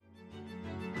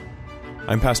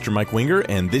I'm Pastor Mike Winger,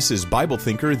 and this is Bible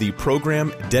Thinker, the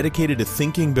program dedicated to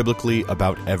thinking biblically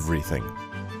about everything.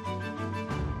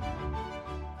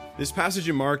 This passage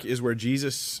in Mark is where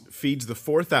Jesus feeds the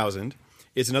 4,000.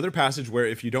 It's another passage where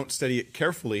if you don't study it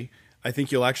carefully, I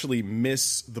think you'll actually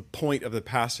miss the point of the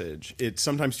passage. It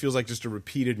sometimes feels like just a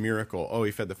repeated miracle. Oh,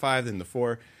 he fed the 5, then the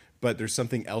 4, but there's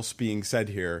something else being said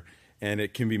here, and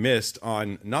it can be missed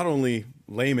on not only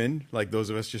laymen, like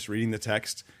those of us just reading the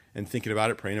text and thinking about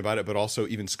it, praying about it, but also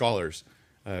even scholars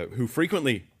who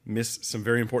frequently miss some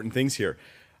very important things here.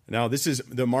 Now, this is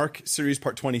the Mark series,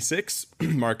 part 26,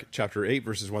 Mark chapter 8,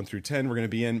 verses 1 through 10 we're going to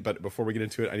be in, but before we get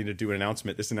into it, I need to do an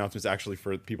announcement. This announcement is actually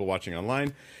for people watching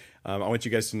online. I want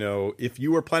you guys to know, if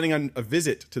you are planning on a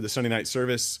visit to the Sunday night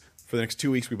service for the next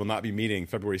 2 weeks, we will not be meeting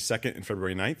February 2nd and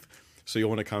February 9th, so you'll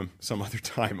want to come some other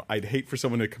time. I'd hate for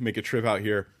someone to make a trip out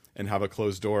here and have a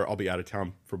closed door. I'll be out of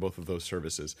town for both of those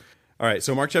services. All right,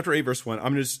 so Mark chapter 8, verse 1.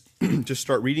 I'm going to just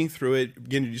start reading through it.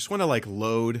 Again, you just want to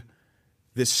load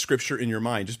this scripture in your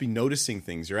mind. Just be noticing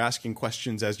things. You're asking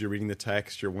questions as you're reading the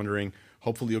text. You're wondering,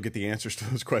 hopefully you'll get the answers to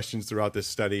those questions throughout this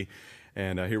study.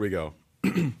 And here we go.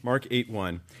 Mark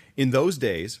 8:1. In those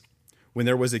days, when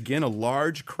there was again a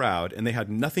large crowd and they had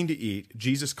nothing to eat,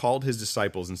 Jesus called his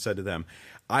disciples and said to them,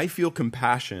 I feel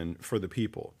compassion for the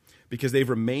people, because they've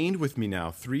remained with me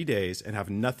now 3 days and have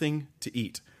nothing to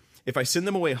eat. If I send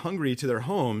them away hungry to their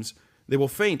homes, they will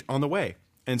faint on the way,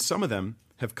 and some of them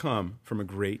have come from a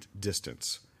great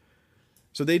distance.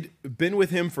 So they'd been with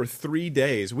him for 3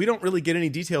 days. We don't really get any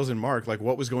details in Mark, like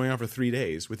what was going on for 3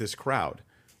 days with this crowd.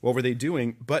 What were they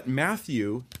doing? But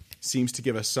Matthew seems to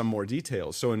give us some more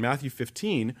details. So in Matthew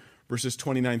 15, verses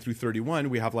 29 through 31,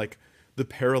 we have the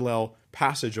parallel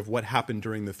passage of what happened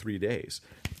during the 3 days.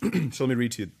 So let me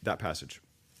read to you that passage.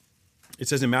 It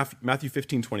says in Matthew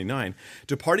 15:29,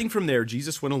 departing from there,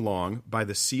 Jesus went along by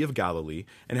the Sea of Galilee,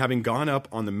 and having gone up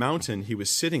on the mountain, he was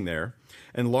sitting there,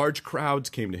 and large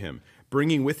crowds came to him,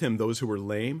 bringing with him those who were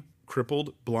lame,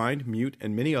 crippled, blind, mute,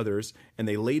 and many others, and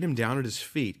they laid him down at his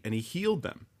feet, and he healed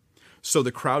them. So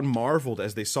the crowd marveled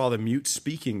as they saw the mute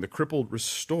speaking, the crippled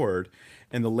restored,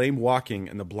 and the lame walking,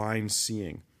 and the blind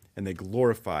seeing, and they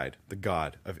glorified the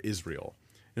God of Israel.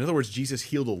 In other words, Jesus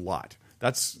healed a lot.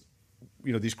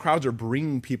 These crowds are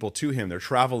bringing people to him. They're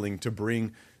traveling to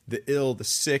bring the ill, the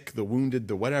sick, the wounded,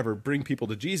 the whatever, bring people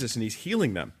to Jesus, and he's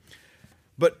healing them.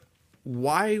 But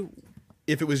why,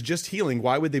 if it was just healing,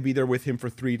 why would they be there with him for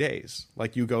 3 days?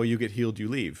 Like you go, you get healed, you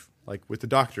leave. Like with the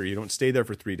doctor, you don't stay there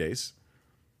for 3 days.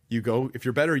 You go, if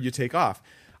you're better, you take off.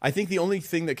 I think the only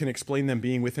thing that can explain them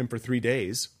being with him for 3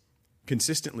 days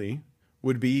consistently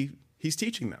would be he's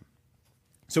teaching them.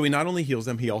 So he not only heals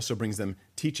them, he also brings them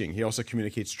teaching. He also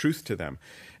communicates truth to them.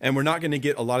 And we're not going to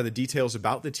get a lot of the details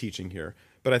about the teaching here,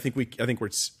 but I think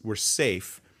we're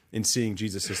safe in seeing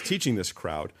Jesus as teaching this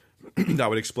crowd. That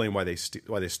would explain why they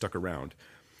stuck around.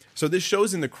 So this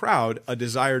shows in the crowd a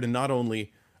desire to not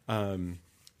only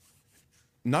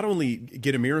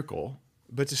get a miracle,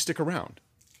 but to stick around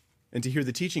and to hear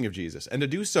the teaching of Jesus, and to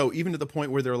do so even to the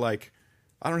point where they're like,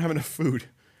 I don't have enough food.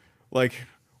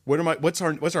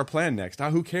 What's our plan next?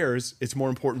 Who cares? It's more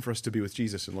important for us to be with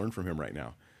Jesus and learn from him right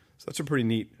now. So that's a pretty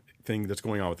neat thing that's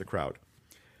going on with the crowd.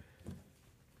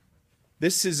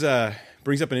 This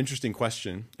brings up an interesting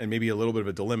question, and maybe a little bit of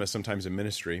a dilemma sometimes in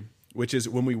ministry, which is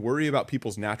when we worry about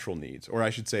people's natural needs, or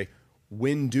I should say,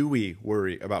 when do we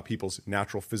worry about people's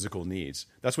natural physical needs?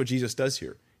 That's what Jesus does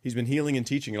here. He's been healing and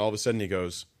teaching, and all of a sudden he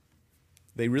goes,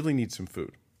 they really need some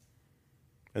food.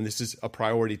 And this is a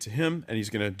priority to him, and he's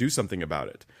going to do something about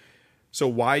it. So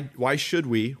why should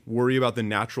we worry about the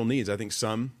natural needs? I think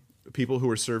some people who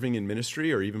are serving in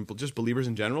ministry, or even just believers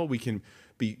in general, we can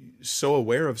be so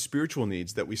aware of spiritual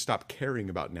needs that we stop caring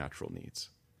about natural needs,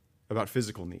 about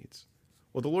physical needs.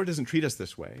 Well, the Lord doesn't treat us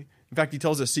this way. In fact, he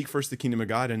tells us, seek first the kingdom of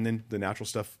God, and then the natural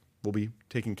stuff will be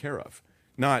taken care of.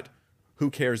 Not, who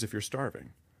cares if you're starving?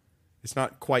 It's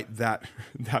not quite that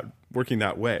working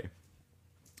that way.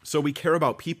 So we care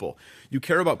about people. You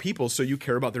care about people, so you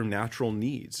care about their natural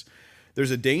needs.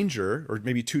 There's a danger, or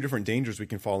maybe two different dangers we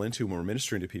can fall into when we're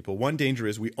ministering to people. One danger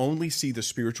is we only see the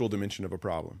spiritual dimension of a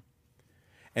problem.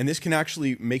 And this can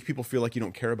actually make people feel like you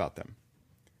don't care about them.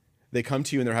 They come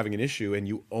to you and they're having an issue, and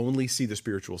you only see the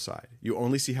spiritual side. You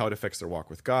only see how it affects their walk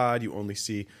with God. You only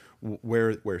see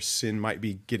where sin might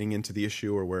be getting into the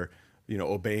issue, or where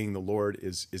obeying the Lord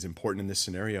is important in this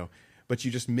scenario. But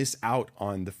you just miss out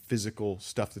on the physical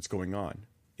stuff that's going on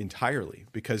entirely,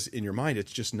 because in your mind,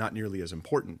 it's just not nearly as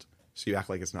important. So you act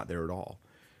like it's not there at all.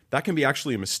 That can be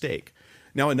actually a mistake.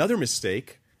 Now, another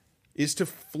mistake is to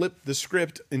flip the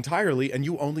script entirely, and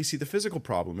you only see the physical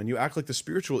problem, and you act like the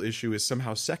spiritual issue is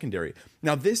somehow secondary.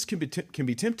 Now, this can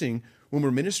be tempting when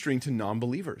we're ministering to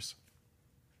non-believers,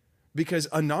 because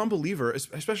a non-believer,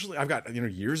 especially, I've got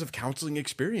years of counseling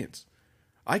experience.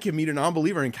 I can meet a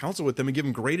non-believer and counsel with them and give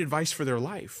them great advice for their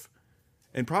life,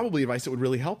 and probably advice that would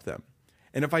really help them.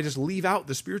 And if I just leave out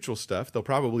the spiritual stuff, they'll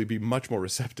probably be much more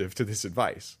receptive to this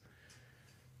advice.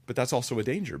 But that's also a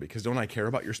danger, because don't I care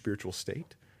about your spiritual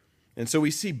state? And so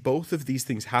we see both of these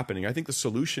things happening. I think the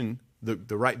solution,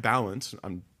 the right balance,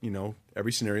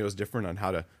 every scenario is different on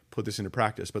how to put this into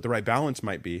practice, but the right balance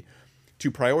might be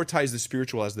to prioritize the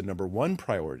spiritual as the number one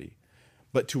priority,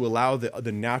 but to allow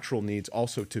the natural needs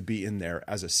also to be in there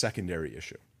as a secondary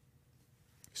issue.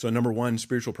 So number one,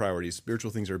 spiritual priorities.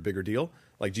 Spiritual things are a bigger deal.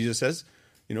 Like Jesus says,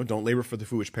 don't labor for the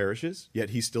food which perishes,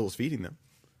 yet he still is feeding them.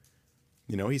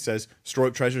 He says, store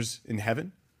up treasures in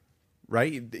heaven,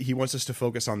 right? He wants us to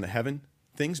focus on the heaven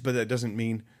things, but that doesn't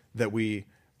mean that we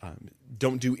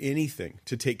don't do anything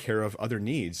to take care of other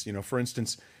needs. For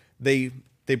instance, they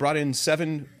brought in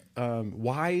 7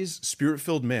 wise,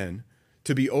 spirit-filled men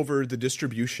to be over the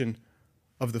distribution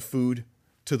of the food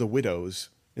to the widows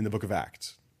in the book of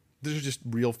Acts. These are just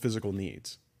real physical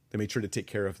needs. They made sure to take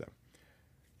care of them.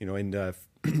 In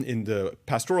the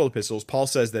pastoral epistles, Paul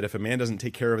says that if a man doesn't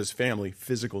take care of his family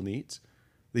physical needs,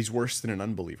 he's worse than an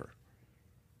unbeliever.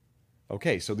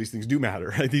 Okay, so these things do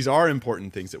matter. Right? These are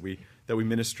important things that we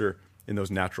minister in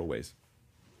those natural ways.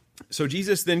 So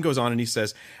Jesus then goes on and he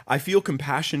says, I feel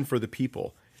compassion for the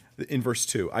people. In verse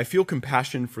 2, I feel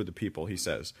compassion for the people, he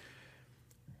says.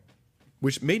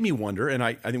 Which made me wonder, and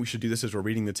I think we should do this as we're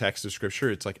reading the text of Scripture.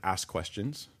 It's like ask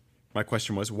questions. My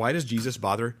question was, why does Jesus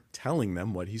bother telling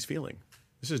them what he's feeling?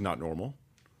 This is not normal.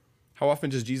 How often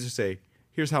does Jesus say,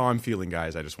 here's how I'm feeling,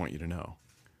 guys, I just want you to know?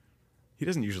 He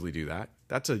doesn't usually do that.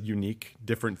 That's a unique,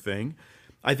 different thing.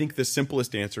 I think the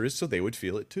simplest answer is so they would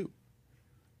feel it too,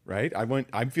 right?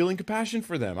 I'm feeling compassion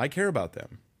for them. I care about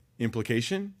them.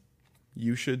 Implication,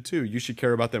 you should too. You should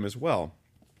care about them as well.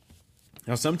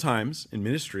 Now, sometimes in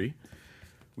ministry,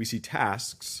 we see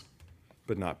tasks,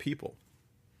 but not people.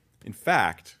 In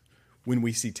fact, when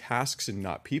we see tasks and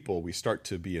not people, we start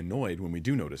to be annoyed when we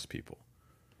do notice people.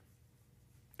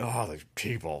 Oh, those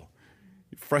people.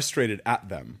 Frustrated at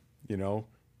them,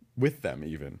 with them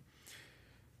even.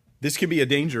 This can be a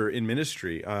danger in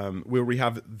ministry where we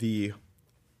have the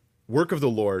work of the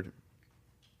Lord,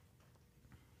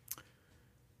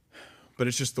 but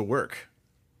it's just the work.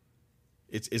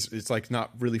 It's like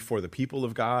not really for the people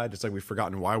of God. It's like we've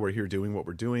forgotten why we're here doing what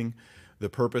we're doing, the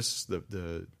purpose,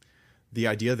 the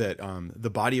idea that the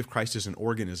body of Christ is an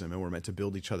organism and we're meant to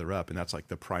build each other up, and that's like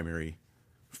the primary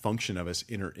function of us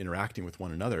interacting with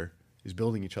one another is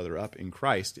building each other up in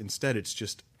Christ. Instead, it's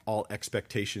just all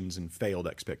expectations and failed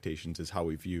expectations is how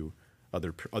we view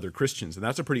other Christians, and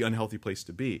that's a pretty unhealthy place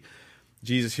to be.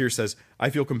 Jesus here says, I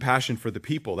feel compassion for the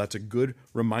people. That's a good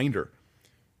reminder,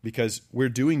 because we're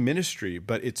doing ministry,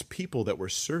 but it's people that we're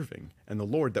serving and the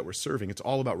Lord that we're serving. It's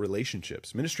all about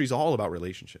relationships. Ministry is all about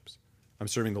relationships. I'm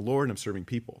serving the Lord and I'm serving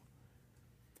people.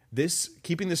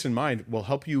 Keeping this in mind will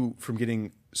help you from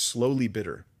getting slowly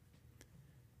bitter.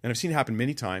 And I've seen it happen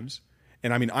many times.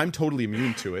 And I'm totally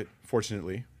immune to it,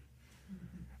 fortunately.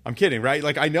 I'm kidding, right?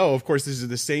 Like, I know, of course, this is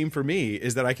the same for me,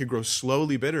 is that I could grow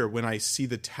slowly bitter when I see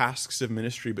the tasks of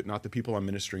ministry, but not the people I'm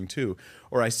ministering to.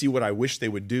 Or I see what I wish they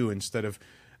would do instead of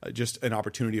just an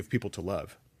opportunity of people to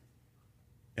love.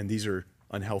 And these are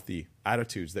unhealthy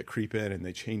attitudes that creep in and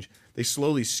they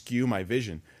slowly skew my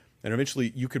vision. And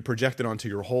eventually you could project it onto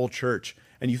your whole church,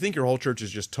 and you think your whole church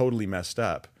is just totally messed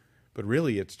up. But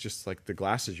really, it's just like the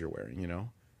glasses you're wearing,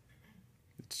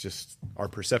 It's just our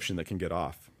perception that can get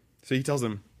off. So he tells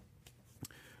them,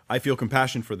 I feel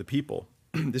compassion for the people.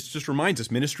 This just reminds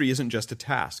us, ministry isn't just a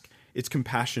task. It's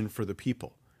compassion for the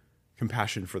people.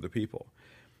 Compassion for the people.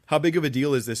 How big of a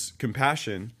deal is this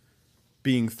compassion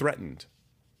being threatened?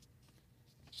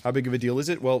 How big of a deal is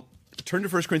it? Well, turn to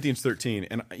 1 Corinthians 13.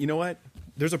 And you know what?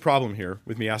 There's a problem here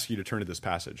with me asking you to turn to this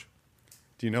passage.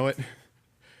 Do you know it?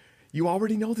 You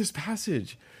already know this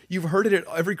passage. You've heard it at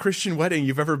every Christian wedding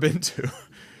you've ever been to.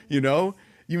 You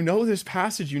know this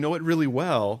passage. You know it really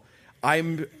well.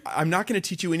 I'm not going to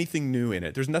teach you anything new in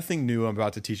it. There's nothing new I'm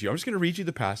about to teach you. I'm just going to read you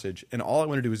the passage, and all I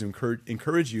want to do is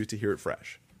encourage you to hear it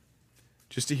fresh.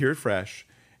 Just to hear it fresh,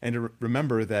 and to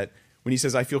remember that when he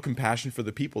says, I feel compassion for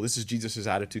the people, this is Jesus'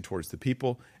 attitude towards the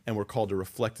people, and we're called to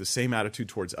reflect the same attitude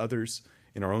towards others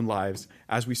in our own lives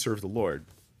as we serve the Lord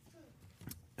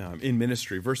in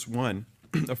ministry. Verse 1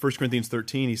 of 1 Corinthians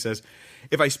 13, he says,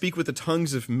 if I speak with the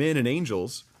tongues of men and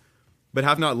angels, but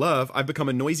have not love, I've become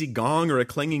a noisy gong or a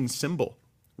clanging cymbal.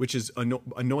 which is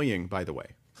annoying, by the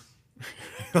way.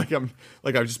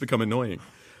 I've just become annoying.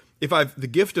 If I've the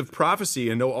gift of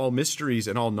prophecy and know all mysteries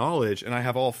and all knowledge, and I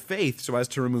have all faith so as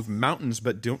to remove mountains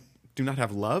but do not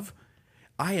have love,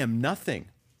 I am nothing.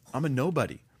 I'm a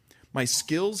nobody. My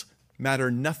skills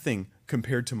matter nothing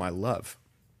compared to my love.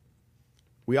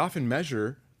 We often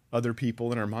measure other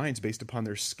people in our minds based upon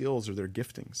their skills or their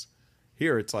giftings.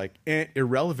 Here it's like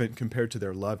irrelevant compared to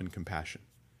their love and compassion.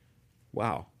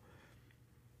 Wow.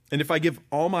 And if I give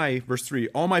verse 3,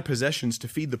 all my possessions to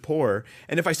feed the poor,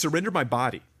 and if I surrender my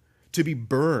body to be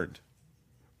burned,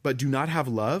 but do not have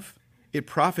love, it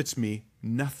profits me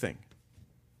nothing.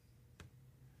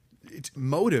 It's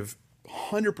motive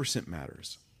 100%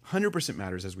 matters. 100%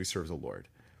 matters as we serve the Lord.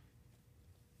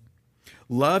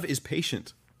 Love is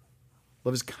patient.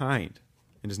 Love is kind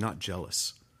and is not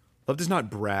jealous. Love does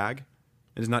not brag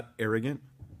and is not arrogant.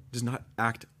 It does not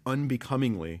act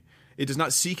unbecomingly. It does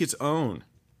not seek its own.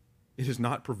 It is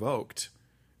not provoked.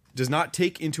 It does not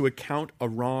take into account a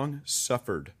wrong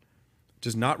suffered. It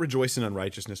does not rejoice in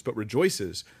unrighteousness, but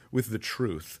rejoices with the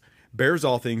truth. Bears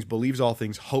all things, believes all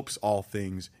things, hopes all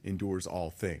things, endures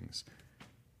all things.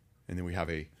 And then we have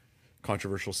a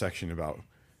controversial section about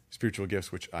spiritual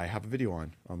gifts, which I have a video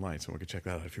on online, so we can check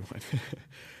that out if you want.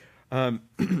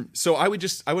 So I want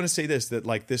to say this, that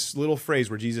like this little phrase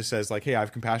where Jesus says like, hey, I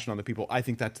have compassion on the people. I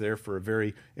think that's there for a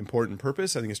very important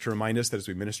purpose. I think it's to remind us that as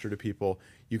we minister to people,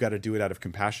 you got to do it out of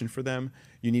compassion for them.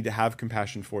 You need to have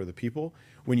compassion for the people.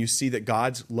 When you see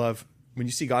God's love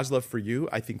for you,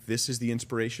 I think this is the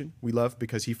inspiration. We love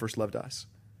because he first loved us.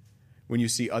 When you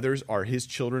see others are his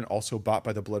children also bought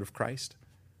by the blood of Christ,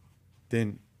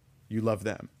 then you love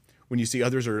them. When you see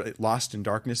others are lost in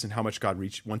darkness and how much God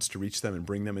wants to reach them and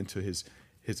bring them into his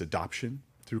adoption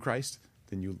through Christ,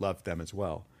 then you love them as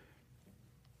well.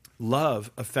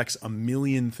 Love affects a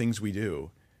million things we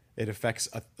do. It affects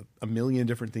a million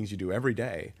different things you do every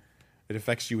day. It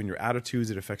affects you in your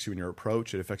attitudes. It affects you in your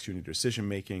approach. It affects you in your decision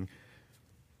making.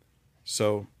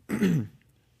 So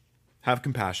have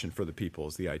compassion for the people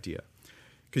is the idea.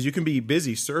 Because you can be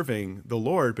busy serving the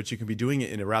Lord, but you can be doing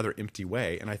it in a rather empty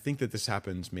way. And I think that this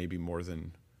happens maybe more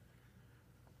than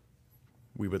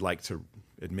we would like to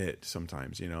admit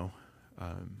sometimes, Yeah,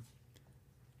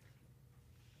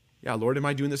 Lord, am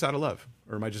I doing this out of love?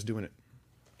 Or am I just doing it?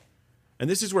 And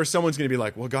this is where someone's going to be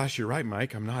like, well, gosh, you're right,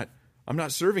 Mike. I'm not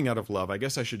serving out of love. I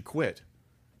guess I should quit.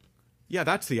 Yeah,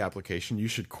 that's the application. You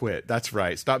should quit. That's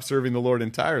right. Stop serving the Lord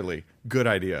entirely. Good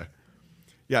idea.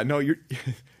 Yeah, no,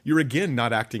 you're again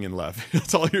not acting in love.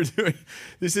 That's all you're doing.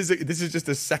 This is just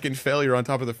a second failure on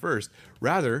top of the first.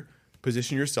 Rather,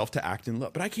 position yourself to act in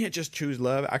love. But I can't just choose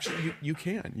love. Actually, you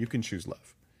can. You can choose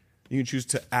love. You can choose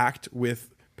to act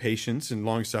with patience and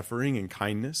long-suffering and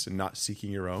kindness and not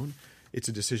seeking your own. It's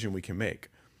a decision we can make.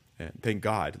 And thank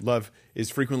God. Love is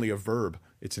frequently a verb.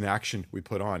 It's an action we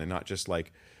put on and not just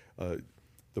like the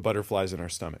butterflies in our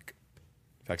stomach.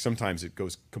 In fact, sometimes it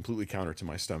goes completely counter to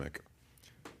my stomach.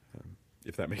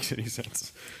 If that makes any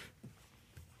sense.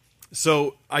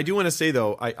 So I do want to say,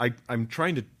 though, I'm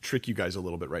trying to trick you guys a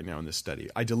little bit right now in this study.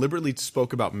 I deliberately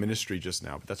spoke about ministry just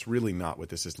now, but that's really not what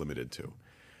this is limited to.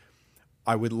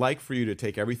 I would like for you to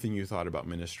take everything you thought about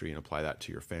ministry and apply that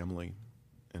to your family,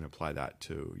 and apply that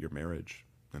to your marriage,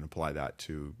 and apply that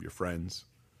to your friends.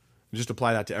 And just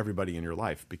apply that to everybody in your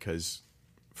life, because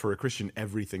for a Christian,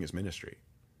 everything is ministry.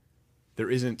 There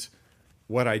isn't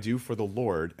what I do for the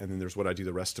Lord, and then there's what I do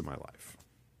the rest of my life.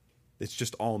 It's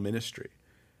just all ministry.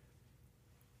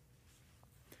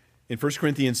 In 1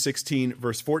 Corinthians 16,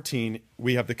 verse 14,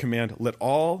 we have the command, let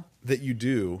all that you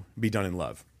do be done in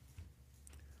love.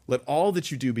 Let all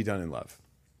that you do be done in love.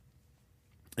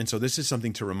 And so this is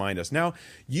something to remind us. Now,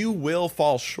 you will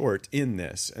fall short in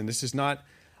this, and this is not,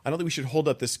 I don't think we should hold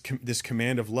up this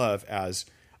command of love as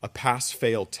a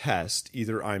pass-fail test.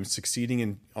 Either I'm succeeding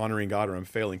in honoring God or I'm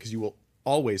failing, because you will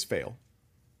always fail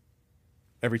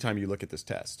every time you look at this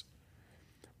test.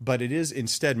 But it is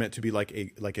instead meant to be like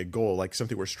a goal, like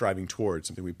something we're striving towards,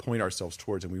 something we point ourselves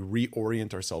towards, and we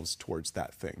reorient ourselves towards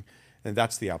that thing. And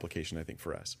that's the application, I think,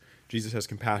 for us. Jesus has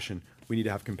compassion. We need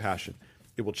to have compassion.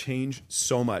 It will change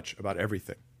so much about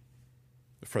everything.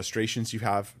 The frustrations you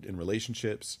have in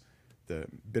relationships, the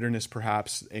bitterness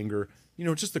perhaps, anger,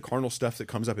 just the carnal stuff that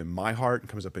comes up in my heart and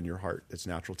comes up in your heart that's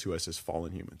natural to us as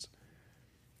fallen humans.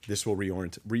 This will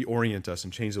reorient us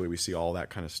and change the way we see all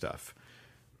that kind of stuff.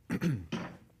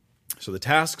 So the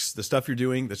tasks, the stuff you're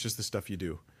doing, that's just the stuff you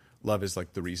do. Love is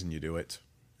like the reason you do it,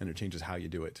 and it changes how you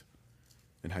do it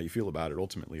and how you feel about it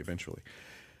ultimately, eventually.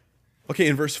 Okay,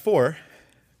 in verse 4,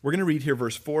 we're going to read here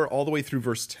verse 4 all the way through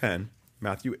verse 10,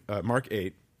 Mark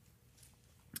 8.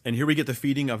 And here we get the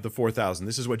feeding of the 4,000.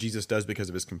 This is what Jesus does because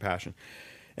of his compassion.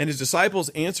 And his disciples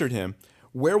answered him,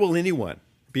 "Where will anyone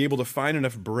be able to find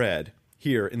enough bread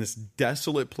here in this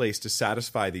desolate place to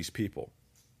satisfy these people?"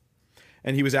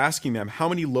 And he was asking them, "How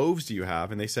many loaves do you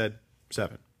have?" And they said,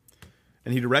 7.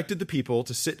 And he directed the people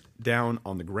to sit down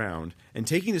on the ground. And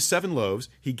taking the 7 loaves,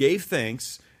 he gave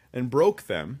thanks and broke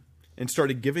them and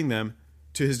started giving them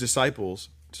to his disciples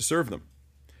to serve them.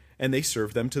 And they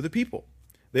served them to the people.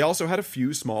 They also had a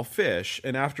few small fish,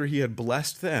 and after he had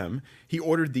blessed them, he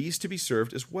ordered these to be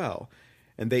served as well.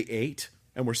 And they ate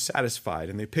and were satisfied,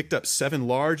 and they picked up 7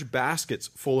 large baskets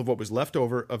full of what was left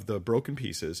over of the broken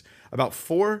pieces. About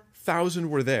 4,000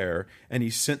 were there, and he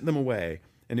sent them away.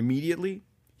 And immediately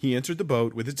he entered the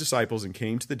boat with his disciples and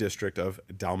came to the district of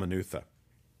Dalmanutha.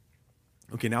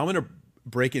 Okay, now I'm going to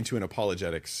break into an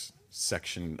apologetics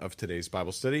section of today's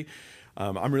Bible study.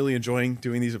 I'm really enjoying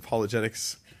doing these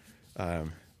apologetics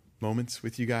moments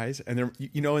with you guys. And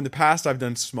in the past I've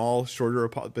done small, shorter,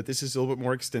 but this is a little bit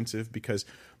more extensive because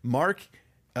Mark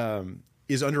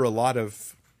is under a lot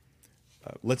of,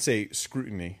 let's say,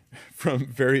 scrutiny from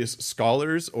various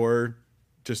scholars or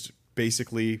just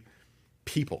basically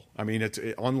people. I mean, it's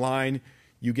online.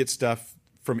 You get stuff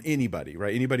from anybody,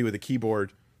 right? Anybody with a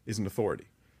keyboard is an authority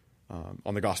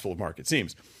on the Gospel of Mark, it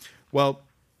seems. Well,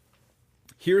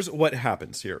 here's what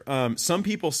happens here. Some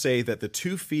people say that the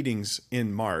 2 feedings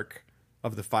in Mark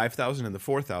of the 5,000 and the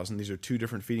 4,000, these are 2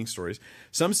 different feeding stories.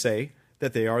 Some say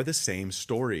that they are the same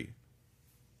story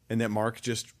and that Mark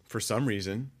just, for some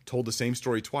reason, told the same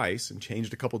story twice and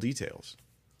changed a couple details.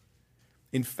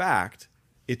 In fact,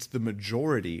 it's the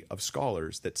majority of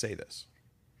scholars that say this.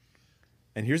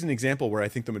 And here's an example where I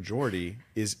think the majority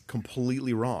is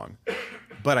completely wrong,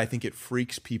 but I think it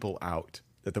freaks people out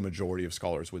that the majority of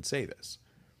scholars would say this.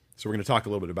 So we're going to talk a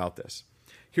little bit about this.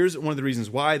 Here's one of the reasons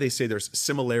why they say there's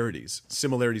similarities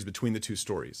between the 2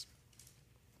 stories.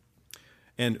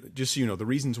 And just so you know, the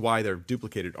reasons why they're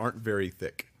duplicated aren't very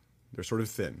thick. They're sort of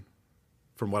thin,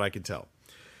 from what I can tell.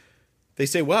 They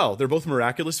say, well, they're both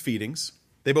miraculous feedings.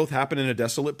 They both happen in a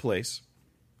desolate place.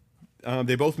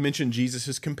 They both mention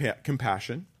Jesus'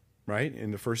 compassion, right?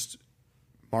 In the first,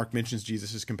 Mark mentions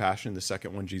Jesus' compassion. In the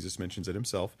second one, Jesus mentions it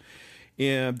himself.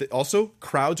 And also,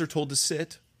 crowds are told to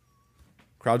sit.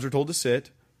 Crowds are told to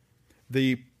sit.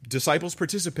 The disciples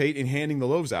participate in handing the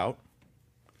loaves out.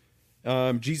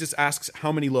 Jesus asks,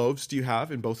 "How many loaves do you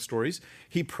have?" in both stories.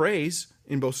 He prays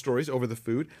in both stories over the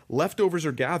food. Leftovers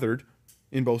are gathered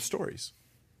in both stories.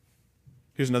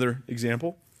 Here's another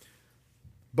example.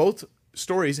 Both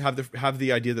stories have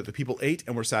the idea that the people ate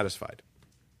and were satisfied.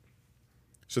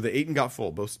 So they ate and got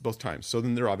full both times. So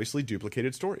then they're obviously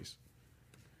duplicated stories.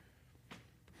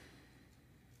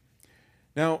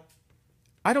 Now,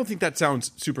 I don't think that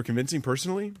sounds super convincing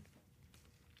personally.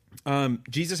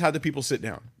 Jesus had the people sit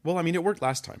down. Well, I mean, it worked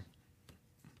last time.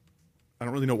 I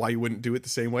don't really know why you wouldn't do it the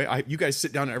same way. You guys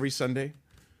sit down every Sunday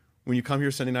when you come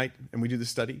here Sunday night and we do the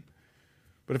study.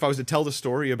 But if I was to tell the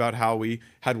story about how we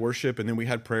had worship and then we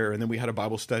had prayer and then we had a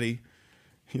Bible study,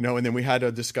 and then we had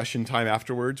a discussion time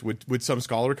afterwards, would some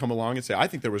scholar come along and say, "I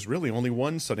think there was really only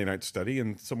one Sunday night study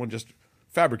and someone just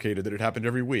fabricated that it happened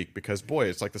every week because, boy,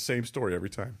 it's like the same story every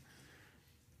time."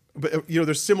 But,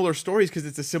 there's similar stories because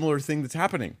it's a similar thing that's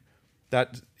happening.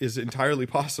 That is entirely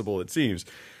possible, it seems.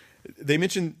 They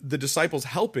mention the disciples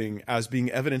helping as being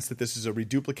evidence that this is a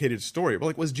reduplicated story.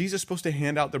 But was Jesus supposed to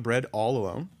hand out the bread all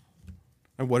alone?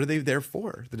 And what are they there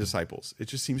for, the disciples? It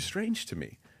just seems strange to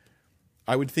me.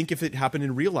 I would think if it happened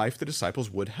in real life, the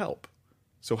disciples would help.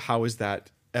 So how is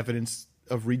that evidence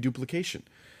of reduplication?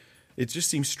 It just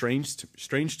seems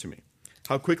strange to me.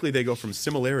 How quickly they go from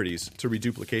similarities to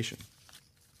reduplication.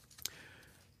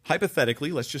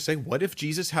 Hypothetically, let's just say, what if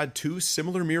Jesus had 2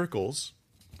 similar miracles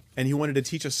and he wanted to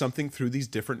teach us something through these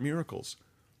different miracles?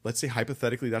 Let's say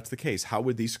hypothetically that's the case. How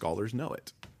would these scholars know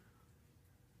it?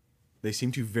 They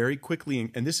seem to very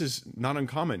quickly, and this is not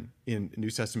uncommon in New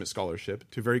Testament scholarship,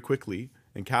 to very quickly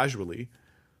and casually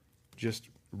just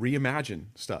reimagine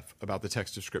stuff about the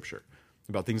text of Scripture,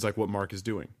 about things like what Mark is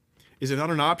doing. Is it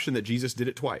not an option that Jesus did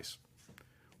it twice?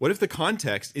 What if the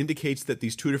context indicates that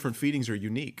these 2 different feedings are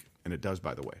unique? And it does,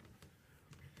 by the way.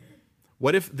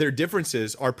 What if their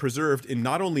differences are preserved in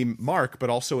not only Mark,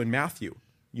 but also in Matthew?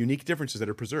 Unique differences that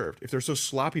are preserved. If they're so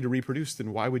sloppy to reproduce,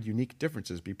 then why would unique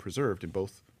differences be preserved in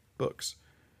both books?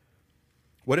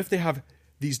 What if they have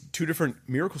these 2 different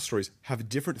miracle stories have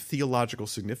different theological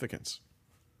significance?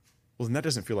 Well, then that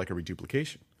doesn't feel like a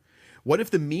reduplication. What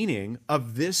if the meaning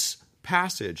of this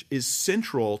passage is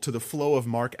central to the flow of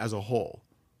Mark as a whole?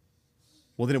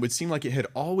 Well, then it would seem like it had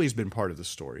always been part of the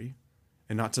story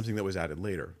and not something that was added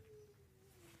later.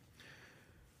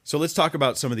 So let's talk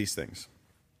about some of these things.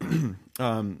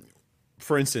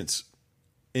 For instance,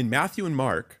 in Matthew and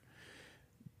Mark,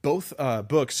 both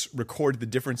books record the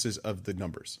differences of the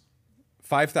numbers.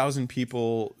 5,000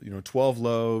 people, 12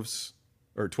 loaves,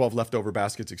 or 12 leftover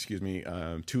baskets, excuse me.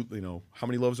 How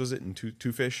many loaves was it? And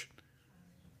two fish?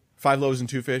 5 loaves and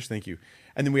 2 fish, thank you.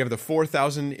 And then we have the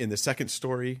 4,000 in the second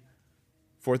story.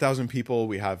 4,000 people,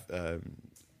 we have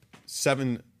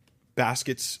 7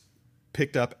 baskets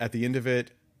picked up at the end of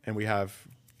it. And we have,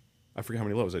 I forget how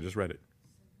many loaves, I just read it.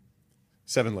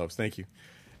 7 loaves, thank you.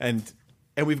 And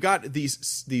we've got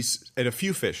these and a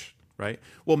few fish, right?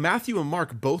 Well, Matthew and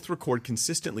Mark both record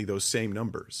consistently those same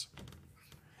numbers.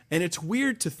 And it's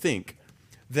weird to think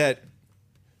that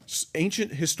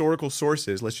ancient historical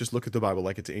sources, let's just look at the Bible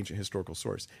like it's an ancient historical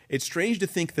source. It's strange to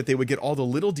think that they would get all the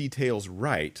little details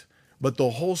right, but the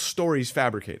whole story's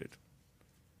fabricated.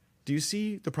 Do you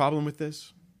see the problem with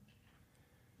this?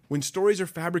 When stories are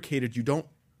fabricated, you don't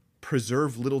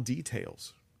preserve little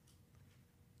details.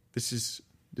 This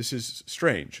is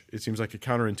strange. It seems like a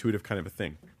counterintuitive kind of a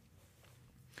thing.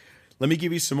 Let me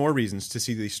give you some more reasons to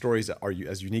see these stories that are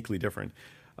as uniquely different.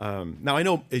 Now, I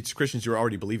know it's Christians who are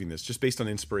already believing this. Just based on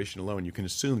inspiration alone, you can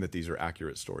assume that these are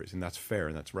accurate stories, and that's fair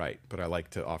and that's right. But I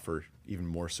like to offer even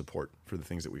more support for the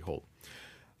things that we hold.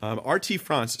 R.T.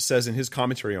 France says in his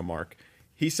commentary on Mark,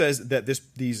 he says that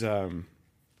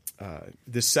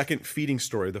this second feeding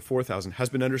story, the 4,000, has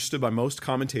been understood by most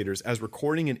commentators as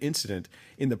recording an incident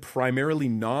in the primarily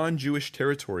non-Jewish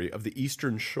territory of the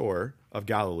eastern shore of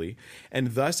Galilee,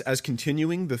 and thus as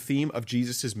continuing the theme of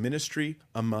Jesus' ministry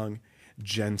among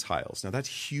Gentiles. Now,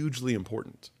 that's hugely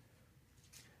important.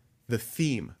 The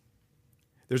theme.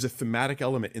 There's a thematic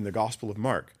element in the Gospel of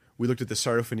Mark. We looked at the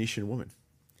Syrophoenician woman,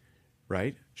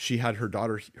 right? She had her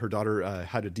daughter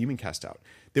had a demon cast out.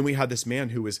 Then we had this man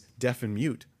who was deaf and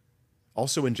mute,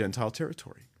 also in Gentile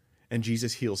territory, and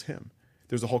Jesus heals him.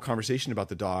 There's a whole conversation about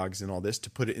the dogs and all this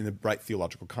to put it in the right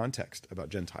theological context about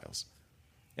Gentiles.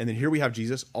 And then here we have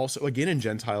Jesus also again in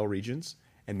Gentile regions,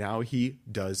 and now he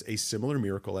does a similar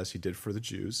miracle as he did for the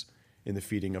Jews in the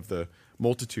feeding of the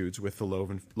multitudes with the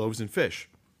loaves and fish.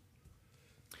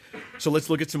 So let's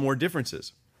look at some more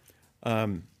differences.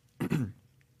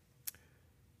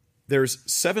 There's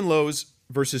 7 loaves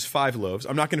versus 5 loaves.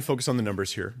 I'm not going to focus on the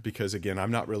numbers here because, again,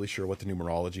 I'm not really sure what the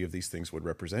numerology of these things would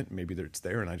represent. Maybe it's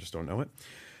there and I just don't know it.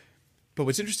 But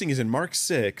what's interesting is in Mark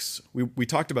 6, we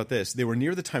talked about this. They were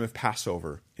near the time of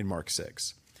Passover in Mark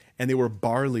 6, and they were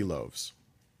barley loaves.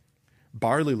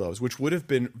 Barley loaves, which would have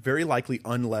been very likely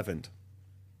unleavened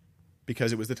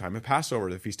because it was the time of Passover,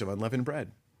 the Feast of Unleavened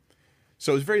Bread.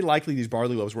 So it's very likely these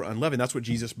barley loaves were unleavened. That's what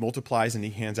Jesus multiplies and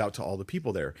he hands out to all the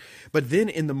people there. But then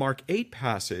in the Mark 8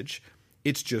 passage,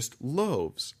 it's just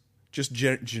loaves, just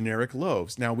generic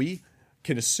loaves. Now we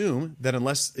can assume that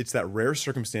unless it's that rare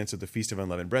circumstance of the Feast of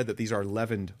Unleavened Bread, that these are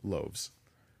leavened loaves.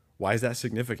 Why is that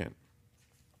significant?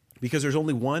 Because there's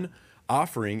only one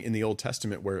offering in the Old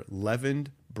Testament where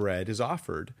leavened bread is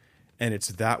offered, and it's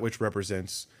that which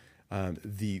represents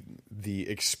the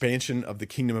expansion of the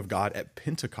kingdom of God at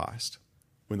Pentecost,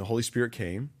 when the Holy Spirit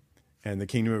came, and the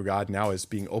kingdom of God now is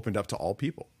being opened up to all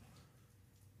people.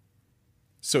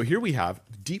 So here we have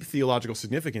deep theological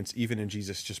significance even in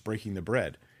Jesus just breaking the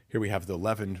bread. Here we have the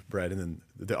leavened bread and then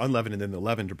the unleavened and then the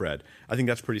leavened bread. I think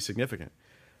that's pretty significant.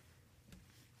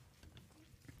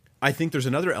 I think there's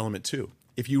another element too.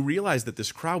 If you realize that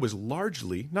this crowd was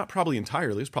largely, not probably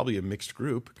entirely, it was probably a mixed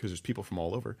group because there's people from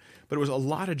all over, but it was a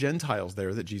lot of Gentiles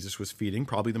there that Jesus was feeding,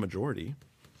 probably the majority.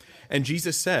 And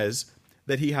Jesus says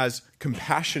that he has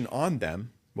compassion on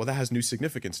them. Well, that has new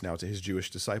significance now to his Jewish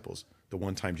disciples. The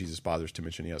one time Jesus bothers to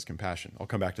mention he has compassion. I'll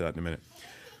come back to that in a minute.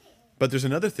 But there's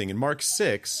another thing. In Mark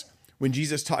 6, when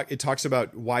Jesus it talks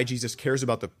about why Jesus cares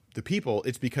about the people,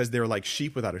 it's because they're like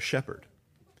sheep without a shepherd.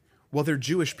 Well, they're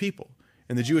Jewish people.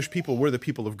 And the Jewish people were the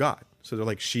people of God. So they're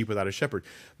like sheep without a shepherd.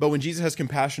 But when Jesus has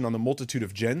compassion on the multitude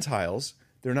of Gentiles,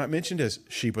 they're not mentioned as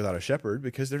sheep without a shepherd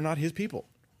because they're not his people.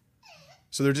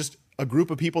 So they're just a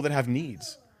group of people that have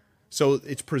needs. So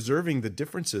it's preserving the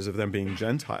differences of them being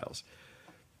Gentiles.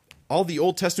 All the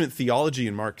Old Testament theology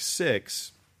in Mark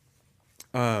 6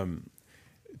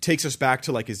 takes us back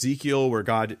to like Ezekiel, where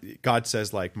God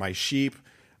says, like, my sheep,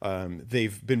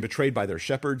 they've been betrayed by their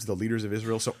shepherds, the leaders of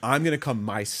Israel. So I'm going to come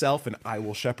myself and I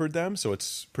will shepherd them. So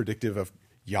it's predictive of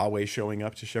Yahweh showing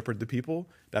up to shepherd the people.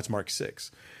 That's Mark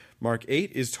 6. Mark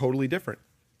 8 is totally different.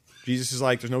 Jesus is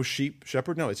like, there's no sheep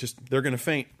shepherd. No, it's just, they're going to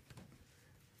faint.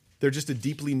 They're just a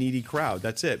deeply needy crowd.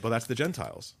 That's it. Well, that's the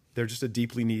Gentiles. They're just a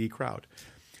deeply needy crowd.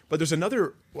 But there's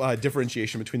another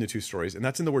differentiation between the two stories, and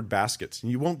that's in the word baskets.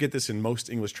 And you won't get this in most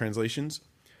English translations,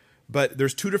 But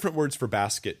there's two different words for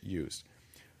basket used.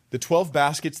 The 12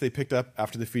 baskets they picked up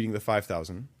after the feeding of the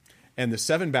 5,000 and the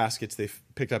 7 baskets they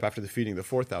picked up after the feeding of the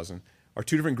 4,000 are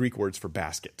two different Greek words for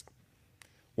basket.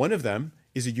 One of them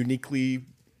is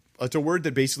it's a word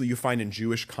that basically you find in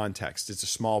Jewish context. It's a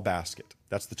small basket.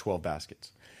 That's the 12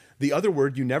 baskets. The other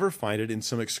word, you never find it in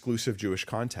some exclusive Jewish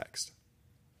context.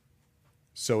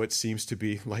 So it seems to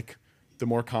be like the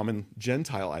more common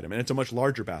Gentile item. And it's a much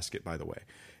larger basket, by the way.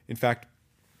 In fact,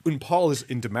 when Paul is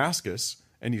in Damascus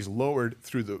and he's lowered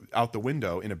out the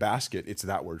window in a basket, it's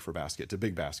that word for basket. It's a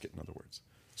big basket, in other words.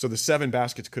 So the 7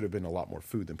 baskets could have been a lot more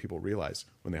food than people realize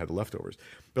when they had the leftovers.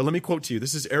 But let me quote to you.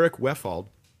 This is Eric Wefald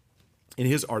in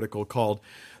his article called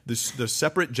The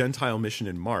Separate Gentile Mission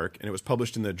in Mark, and it was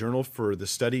published in the Journal for the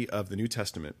Study of the New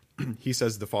Testament. He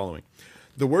says the following.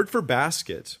 The word for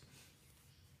basket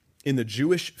in the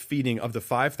Jewish feeding of the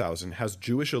 5,000 has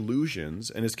Jewish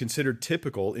allusions and is considered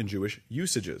typical in Jewish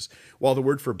usages, while the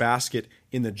word for basket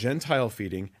in the Gentile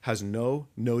feeding has no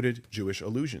noted Jewish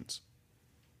allusions.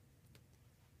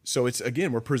 So it's,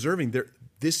 again, we're preserving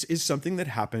this is something that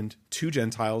happened to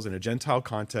Gentiles in a Gentile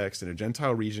context, in a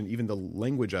Gentile region. Even the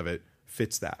language of it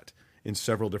fits that in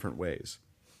several different ways.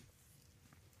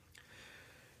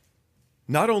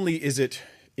 Not only is it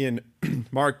in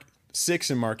Mark 6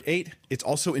 and Mark 8, it's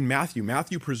also in Matthew.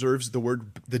 Matthew preserves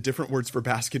the different words for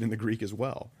basket in the Greek as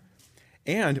well.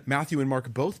 And Matthew and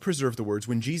Mark both preserve the words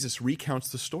when Jesus recounts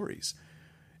the stories.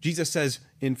 Jesus says,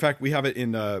 in fact, we have it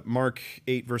in Mark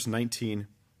 8, verse 19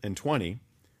 and 20.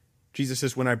 Jesus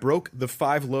says, when I broke the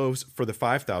 5 loaves for the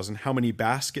 5,000, how many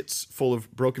baskets full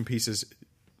of broken pieces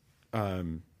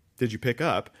did you pick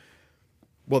up?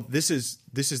 Well, this is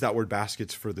that word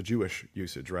baskets for the Jewish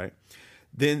usage, right?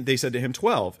 Then they said to him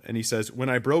 12, and he says, when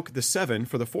I broke the 7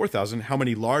 for the 4,000, how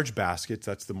many large baskets,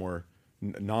 that's the more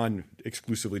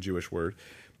non-exclusively Jewish word,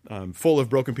 full of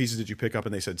broken pieces did you pick up?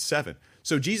 And they said 7.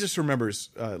 So Jesus remembers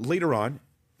later on,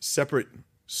 separate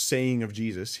saying of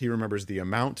Jesus, he remembers the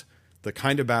amount, the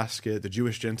kind of basket, the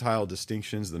Jewish-Gentile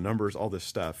distinctions, the numbers, all this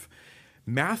stuff.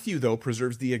 Matthew, though,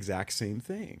 preserves the exact same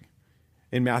thing.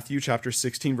 In Matthew chapter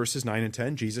 16, verses 9 and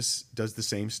 10, Jesus does the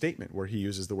same statement where he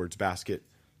uses the words basket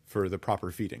for the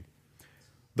proper feeding.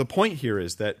 The point here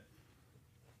is that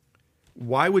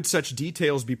why would such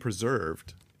details be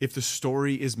preserved if the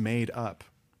story is made up?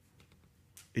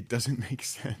 It doesn't make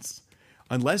sense.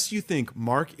 Unless you think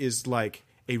Mark is like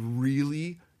a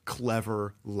really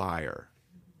clever liar.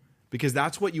 Because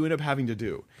that's what you end up having to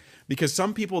do. Because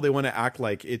some people, they want to act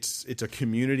like it's a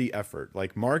community effort.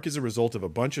 Like Mark is a result of a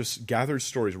bunch of gathered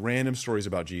stories, random stories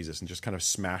about Jesus, and just kind of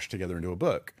smashed together into a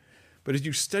book. But as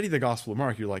you study the Gospel of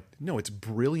Mark, you're like, no, it's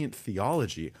brilliant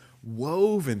theology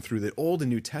woven through the Old and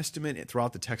New Testament and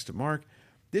throughout the text of Mark.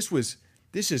 This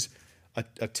is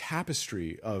a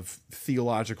tapestry of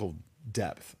theological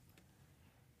depth.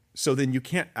 So then you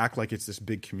can't act like it's this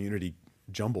big community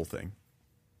jumble thing.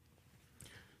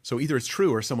 So either it's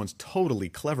true or someone's totally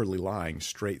cleverly lying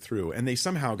straight through, and they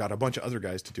somehow got a bunch of other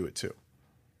guys to do it too.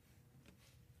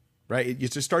 Right? It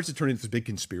just starts to turn into this big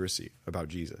conspiracy about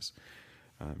Jesus.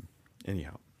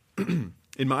 Anyhow,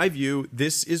 in my view,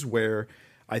 this is where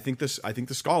I think the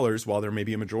scholars, while there may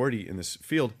be a majority in this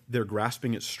field, they're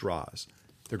grasping at straws.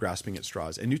 They're grasping at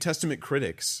straws. And New Testament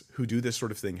critics who do this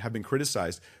sort of thing have been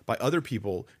criticized by other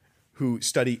people who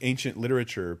study ancient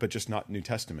literature, but just not New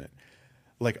Testament.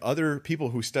 Like other people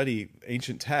who study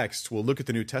ancient texts will look at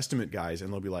the New Testament guys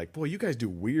and they'll be like, boy, you guys do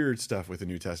weird stuff with the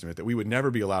New Testament that we would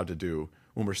never be allowed to do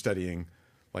when we're studying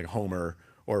like Homer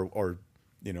or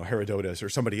Herodotus or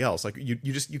somebody else. Like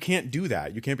you can't do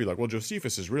that. You can't be like, well,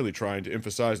 Josephus is really trying to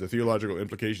emphasize the theological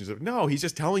implications of, no, he's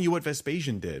just telling you what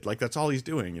Vespasian did. Like that's all he's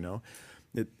doing,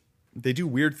 They do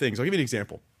weird things. I'll give you an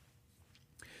example.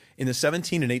 In the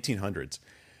 17 and 1800s,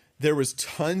 there was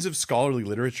tons of scholarly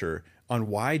literature on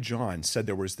why John said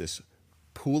there was this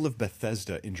pool of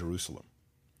Bethesda in Jerusalem.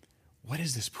 What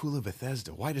is this pool of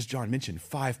Bethesda? Why does John mention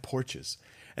 5 porches?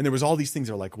 And there was all these things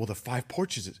that are like, well, the 5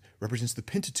 porches represents the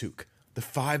Pentateuch, the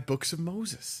 5 books of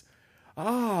Moses.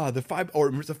 The 5,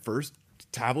 or the first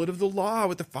tablet of the law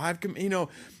with the 5,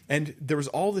 and there was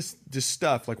all this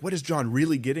stuff, like what is John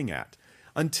really getting at?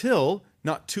 Until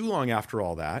not too long after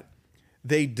all that,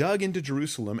 they dug into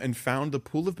Jerusalem and found the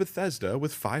pool of Bethesda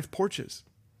with 5 porches.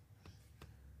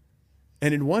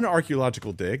 And in one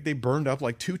archaeological dig, they burned up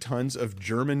like 2 tons of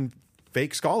German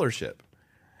fake scholarship.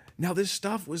 Now, this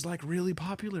stuff was like really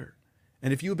popular.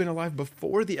 And if you had been alive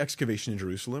before the excavation in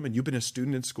Jerusalem and you've been a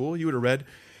student in school, you would have read,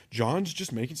 John's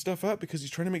just making stuff up because he's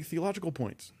trying to make theological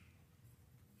points.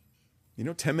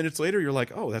 10 minutes later, you're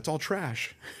like, oh, that's all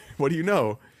trash. What do you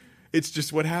know? It's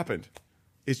just what happened.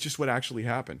 It's just what actually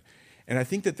happened. And I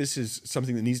think that this is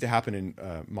something that needs to happen in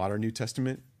modern New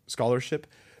Testament scholarship,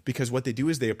 because what they do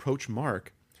is they approach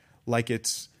Mark like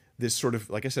it's this sort of,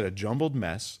 like I said, a jumbled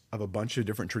mess of a bunch of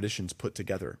different traditions put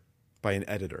together by an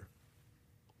editor.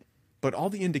 But all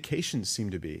the indications seem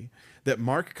to be that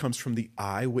Mark comes from the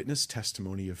eyewitness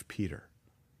testimony of Peter.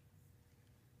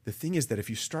 The thing is that if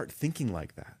you start thinking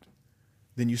like that,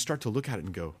 then you start to look at it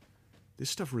and go, this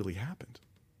stuff really happened.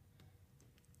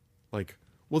 Like,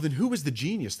 well, then who was the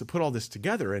genius that put all this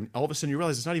together? And all of a sudden you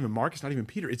realize it's not even Mark, it's not even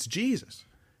Peter, it's Jesus.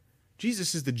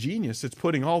 Jesus is the genius that's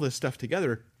putting all this stuff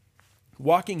together,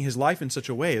 walking his life in such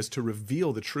a way as to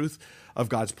reveal the truth of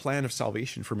God's plan of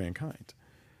salvation for mankind.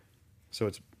 So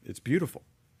it's beautiful.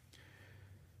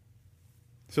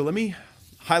 So let me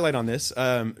highlight on this.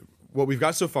 What we've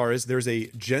got so far is there's a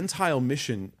Gentile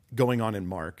mission going on in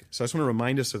Mark. So I just want to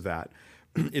remind us of that.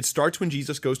 It starts when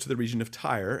Jesus goes to the region of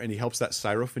Tyre and he helps that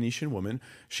Syrophoenician woman.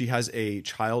 She has a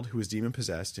child who is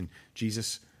demon-possessed, and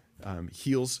Jesus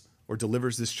heals or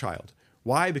delivers this child.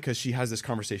 Why? Because she has this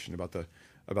conversation about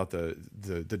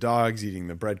the dogs eating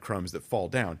the breadcrumbs that fall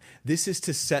down. This is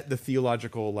to set the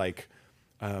theological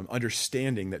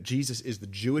understanding that Jesus is the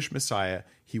Jewish Messiah.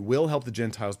 He will help the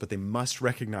Gentiles, but they must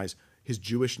recognize his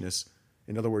Jewishness.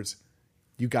 In other words,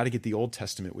 you got to get the Old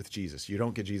Testament with Jesus. You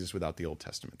don't get Jesus without the Old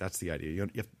Testament. That's the idea.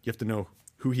 You have to know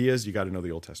who he is. You got to know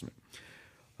the Old Testament.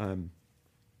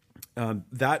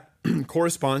 That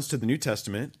corresponds to the New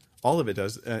Testament. All of it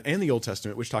does, and the Old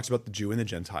Testament, which talks about the Jew and the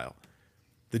Gentile.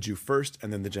 The Jew first,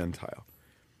 and then the Gentile.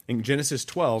 In Genesis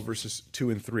 12, verses 2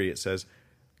 and 3, it says,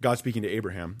 God speaking to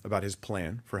Abraham about his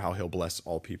plan for how he'll bless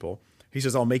all people. He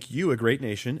says, I'll make you a great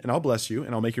nation, and I'll bless you,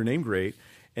 and I'll make your name great,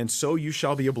 and so you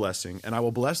shall be a blessing. And I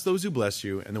will bless those who bless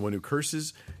you, and the one who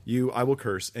curses you I will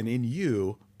curse. And in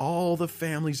you all the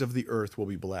families of the earth will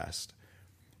be blessed.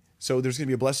 So there's going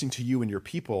to be a blessing to you and your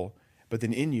people, but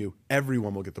then in you,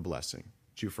 everyone will get the blessing.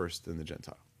 Jew first, then the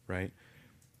Gentile, right?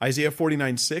 Isaiah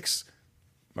 49:6.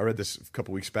 I read this a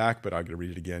couple weeks back, but I'm going to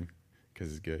read it again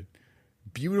because it's good.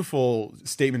 Beautiful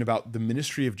statement about the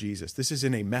ministry of Jesus. This is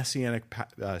in a messianic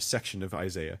section of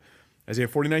Isaiah. Isaiah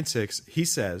 49:6, he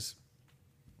says,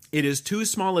 it is too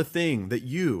small a thing that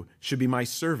you should be my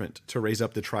servant to raise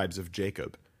up the tribes of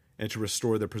Jacob and to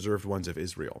restore the preserved ones of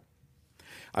Israel.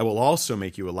 I will also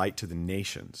make you a light to the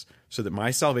nations so that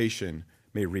my salvation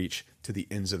may reach to the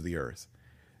ends of the earth.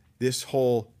 This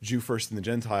whole Jew first and the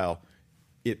Gentile,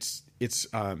 it's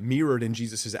mirrored in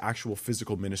Jesus' actual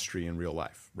physical ministry in real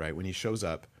life, right? When he shows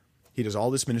up, he does all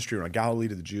this ministry around Galilee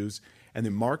to the Jews, and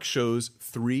then Mark shows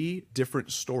 3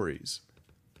 different stories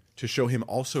to show him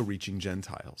also reaching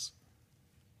Gentiles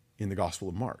in the Gospel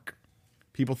of Mark.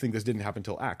 People think this didn't happen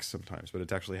until Acts sometimes, but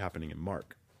it's actually happening in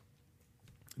Mark.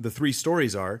 The 3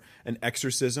 stories are an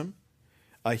exorcism,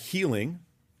 a healing,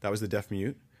 that was the deaf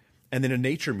mute, and then a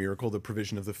nature miracle, the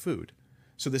provision of the food.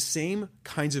 So the same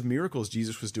kinds of miracles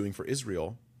Jesus was doing for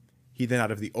Israel, he then,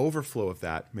 out of the overflow of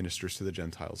that, ministers to the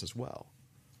Gentiles as well.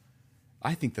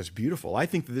 I think that's beautiful. I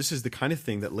think that this is the kind of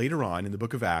thing that later on in the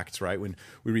book of Acts, right, when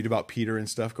we read about Peter and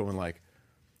stuff going like,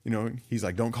 he's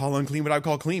like, don't call unclean what I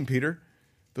call clean, Peter.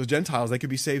 Those Gentiles, they could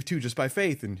be saved too just by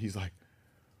faith. And he's like,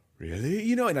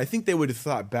 really? And I think they would have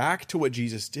thought back to what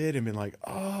Jesus did and been like,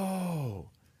 oh,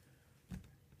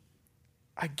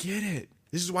 I get it.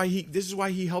 This is why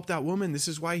he helped that woman. This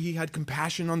is why he had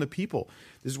compassion on the people.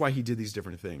 This is why he did these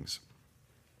different things.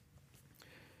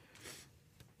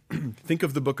 Think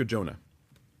of the book of Jonah.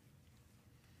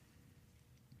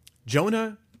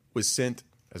 Jonah was sent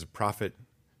as a prophet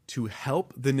to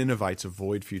help the Ninevites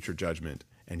avoid future judgment,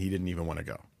 and he didn't even want to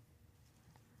go.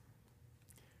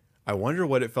 I wonder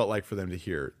what it felt like for them to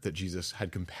hear that Jesus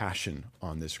had compassion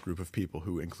on this group of people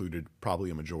who included probably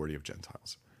a majority of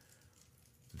Gentiles.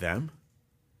 Them?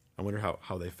 I wonder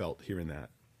how they felt hearing that.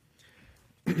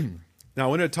 Now, I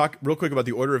want to talk real quick about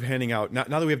the order of handing out. Now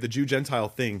that we have the Jew-Gentile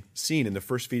thing seen in the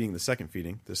first feeding, the second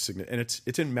feeding, and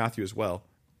it's in Matthew as well,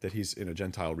 that he's in a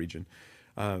Gentile region.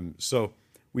 So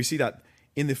we see that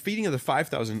in the feeding of the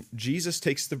 5,000, Jesus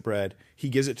takes the bread, he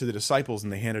gives it to the disciples,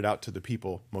 and they hand it out to the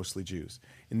people, mostly Jews.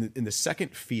 In the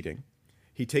second feeding,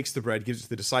 he takes the bread, gives it to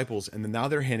the disciples, and then now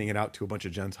they're handing it out to a bunch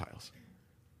of Gentiles.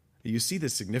 You see the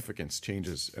significance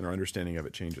changes, and our understanding of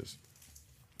it changes.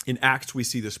 In Acts, we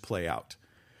see this play out.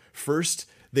 First,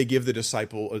 they give the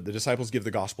disciples give the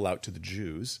gospel out to the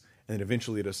Jews, and then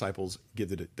eventually the disciples give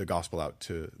the gospel out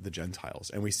to the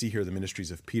Gentiles. And we see here the ministries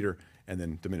of Peter and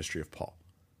then the ministry of Paul,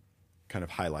 kind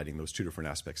of highlighting those 2 different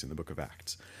aspects in the book of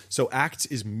Acts. So Acts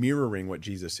is mirroring what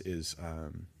Jesus is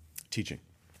teaching.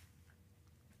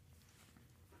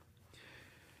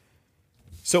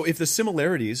 So if the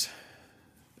similarities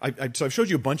So I've showed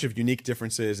you a bunch of unique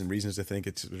differences and reasons to think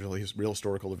it's really real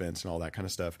historical events and all that kind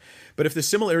of stuff. But if the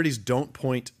similarities don't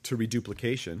point to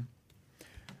reduplication,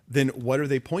 then what are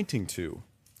they pointing to?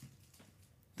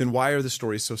 Then why are the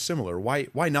stories so similar?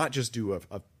 Why not just do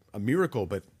a miracle,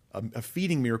 but a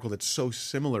feeding miracle that's so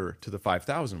similar to the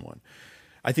 5,000 one?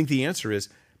 I think the answer is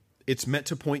it's meant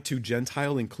to point to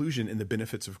Gentile inclusion in the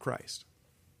benefits of Christ.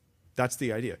 That's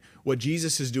the idea. What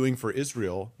Jesus is doing for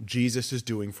Israel, Jesus is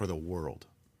doing for the world.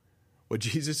 What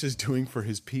Jesus is doing for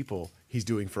his people, he's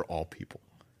doing for all people.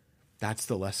 That's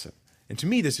the lesson. And to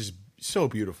me, this is so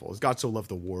beautiful. As God so loved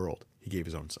the world, he gave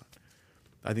his own son.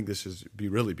 I think this is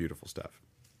really beautiful stuff.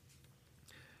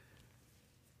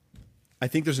 I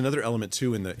think there's another element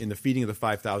too in the feeding of the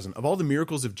 5,000. Of all the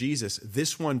miracles of Jesus,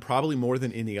 this one, probably more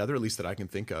than any other, at least that I can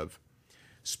think of,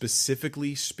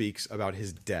 specifically speaks about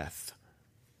his death.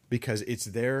 Because it's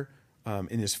there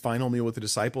in his final meal with the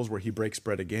disciples where he breaks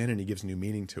bread again and he gives new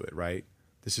meaning to it, right?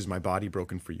 This is my body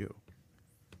broken for you.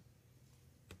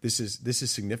 This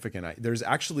is significant. There's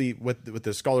actually what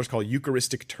the scholars call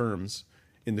Eucharistic terms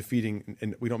in the feeding,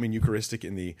 and we don't mean Eucharistic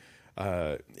in the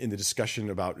discussion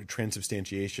about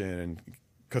transubstantiation and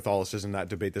Catholicism, that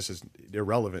debate. This is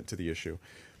irrelevant to the issue.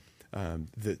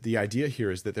 The idea here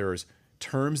is that there is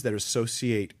terms that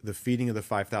associate the feeding of the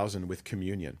 5,000 with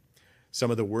communion. Some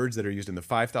of the words that are used in the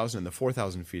 5,000 and the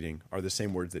 4,000 feeding are the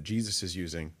same words that Jesus is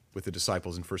using with the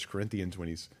disciples in 1 Corinthians when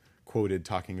he's quoted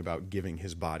talking about giving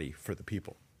his body for the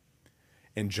people.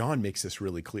 And John makes this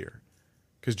really clear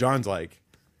because John's like,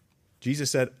 Jesus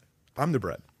said, I'm the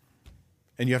bread,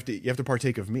 and you have to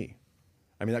partake of me.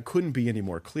 I mean, that couldn't be any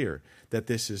more clear that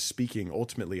this is speaking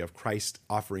ultimately of Christ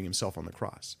offering himself on the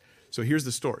cross. So here's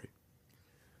the story.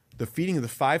 The feeding of the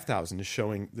 5,000 is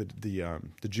showing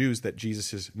the Jews that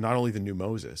Jesus is not only the new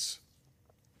Moses,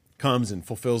 comes and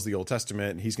fulfills the Old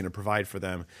Testament, and he's going to provide for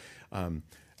them,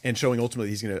 and showing ultimately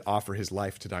he's going to offer his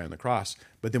life to die on the cross.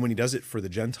 But then when he does it for the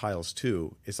Gentiles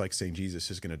too, it's like saying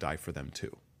Jesus is going to die for them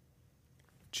too.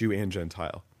 Jew and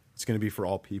Gentile. It's going to be for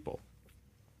all people.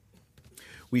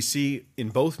 We see in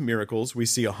both miracles, we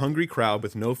see a hungry crowd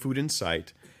with no food in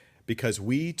sight because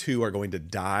we too are going to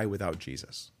die without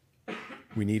Jesus.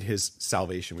 We need his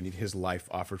salvation. We need his life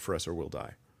offered for us or we'll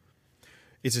die.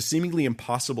 It's a seemingly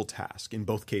impossible task in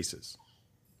both cases,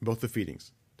 in both the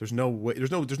feedings. There's no way,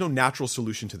 there's no natural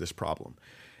solution to this problem.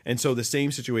 And so the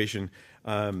same situation,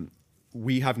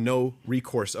 we have no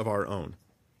recourse of our own.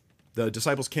 The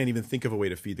disciples can't even think of a way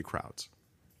to feed the crowds.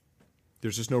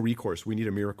 There's just no recourse. We need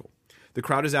a miracle. The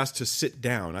crowd is asked to sit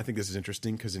down. I think this is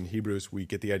interesting because in Hebrews we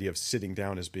get the idea of sitting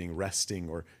down as being resting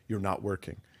or you're not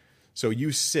working. So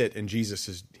you sit and Jesus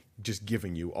is just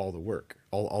giving you all the work,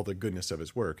 all the goodness of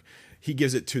his work. He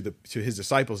gives it to his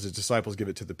disciples. His disciples give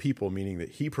it to the people, meaning that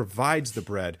he provides the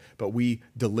bread, but we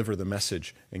deliver the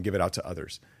message and give it out to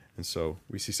others. And so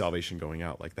we see salvation going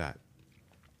out like that.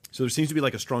 So there seems to be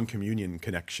like a strong communion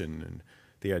connection and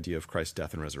the idea of Christ's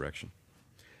death and resurrection.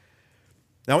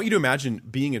 Now I want you to imagine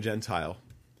being a Gentile.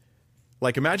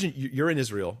 Like imagine you're in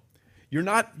Israel. You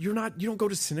don't go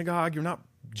to synagogue. You're not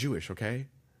Jewish, okay?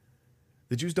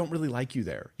 The Jews don't really like you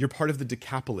there. You're part of the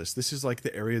Decapolis. This is like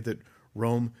the area that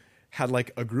Rome had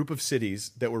like a group of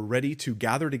cities that were ready to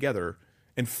gather together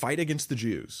and fight against the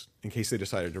Jews in case they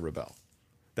decided to rebel.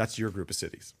 That's your group of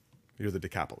cities. You're the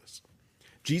Decapolis.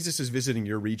 Jesus is visiting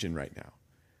your region right now.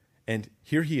 And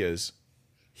here he is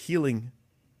healing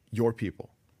your people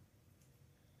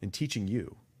and teaching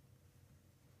you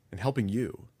and helping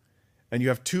you. And you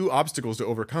have two obstacles to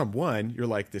overcome. One, you're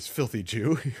like this filthy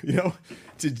Jew,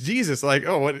 to Jesus, like,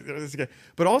 oh, what is this guy?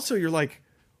 But also you're like,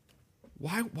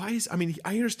 why is,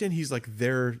 I understand he's like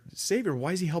their savior.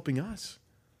 Why is he helping us?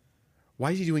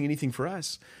 Why is he doing anything for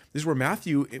us? This is where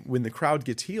Matthew, when the crowd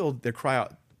gets healed, they cry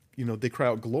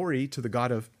out glory to the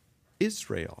God of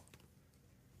Israel.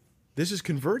 This is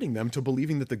converting them to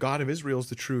believing that the God of Israel is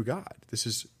the true God. This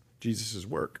is Jesus'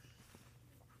 work.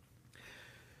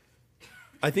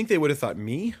 I think they would have thought,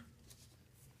 me?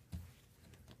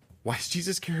 Why does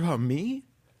Jesus care about me?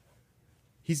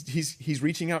 He's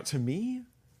reaching out to me?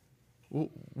 Well,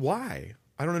 why?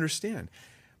 I don't understand.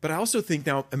 But I also think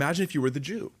now, imagine if you were the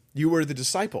Jew. You were the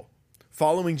disciple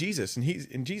following Jesus.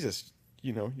 And Jesus,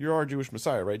 you're our Jewish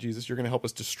Messiah, right, Jesus? You're going to help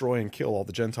us destroy and kill all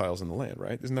the Gentiles in the land,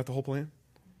 right? Isn't that the whole plan?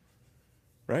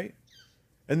 Right?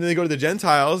 And then they go to the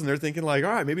Gentiles and they're thinking like,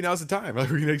 all right, maybe now's the time. Like,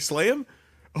 we're going to slay him?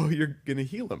 Oh, you're going to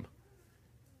heal him.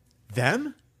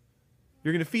 Them?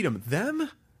 You're going to feed them? Them?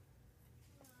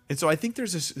 And so I think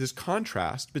there's this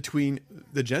contrast between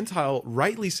the Gentile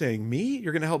rightly saying, me?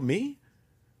 You're going to help me?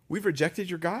 We've rejected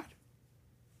your God?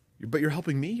 But you're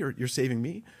helping me? You're saving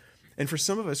me? And for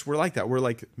some of us, we're like that. We're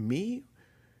like, me?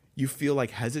 You feel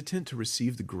like hesitant to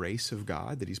receive the grace of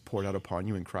God that he's poured out upon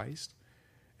you in Christ.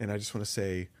 And I just want to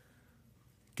say,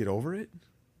 get over it.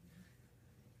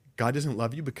 God doesn't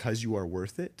love you because you are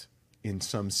worth it in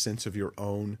some sense of your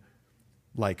own,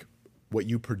 like what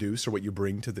you produce or what you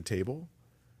bring to the table.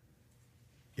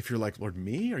 If you're like, Lord,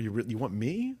 me? You want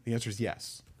me? The answer is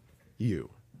yes, you.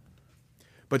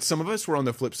 But some of us, we're on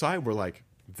the flip side. We're like,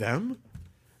 them?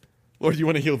 Lord, you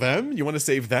want to heal them? You want to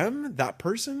save them? That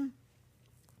person?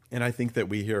 And I think that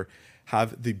we here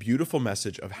have the beautiful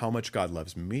message of how much God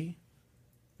loves me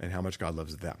and how much God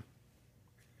loves them.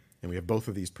 And we have both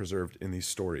of these preserved in these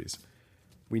stories.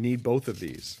 We need both of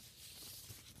these.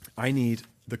 I need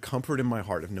the comfort in my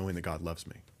heart of knowing that God loves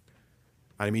me.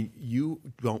 I mean, you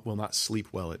will not sleep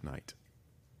well at night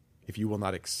if you will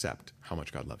not accept how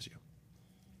much God loves you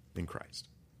in Christ.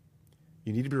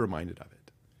 You need to be reminded of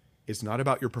it. It's not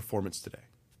about your performance today.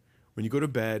 When you go to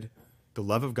bed, the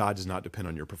love of God does not depend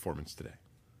on your performance today.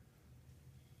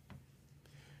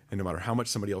 And no matter how much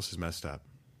somebody else has messed up,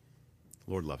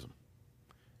 the Lord loves them.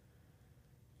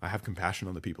 I have compassion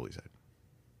on the people, he said.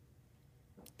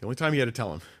 The only time he had to tell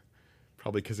them,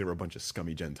 probably because they were a bunch of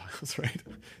scummy Gentiles, right?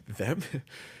 Them.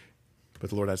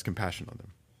 But the Lord has compassion on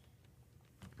them.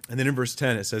 And then in verse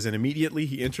 10 it says, and immediately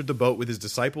he entered the boat with his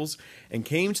disciples and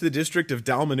came to the district of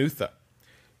Dalmanutha.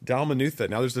 Dalmanutha.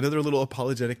 Now there's another little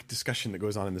apologetic discussion that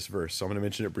goes on in this verse, so I'm going to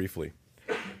mention it briefly.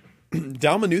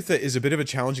 Dalmanutha is a bit of a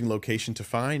challenging location to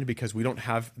find because we don't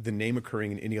have the name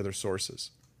occurring in any other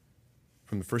sources.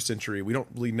 From the first century, we don't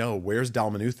really know where's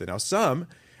Dalmanutha. Now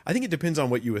I think it depends on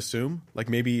what you assume. Like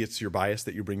maybe it's your bias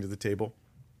that you bring to the table.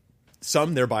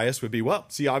 Some, their bias would be, well,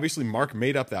 see, obviously Mark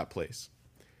made up that place.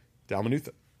 Dalmanutha.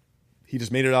 He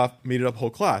just made it up whole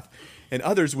cloth. And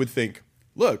others would think,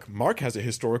 look, Mark has a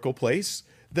historical place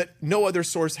that no other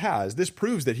source has. This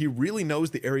proves that he really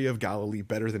knows the area of Galilee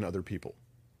better than other people.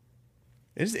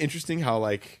 And it's interesting how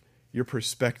like your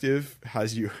perspective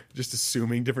has you just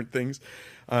assuming different things.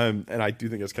 And I do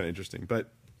think that's kind of interesting.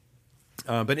 But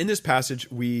in this passage,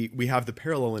 we have the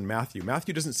parallel in Matthew.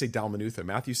 Matthew doesn't say Dalmanutha.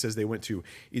 Matthew says they went to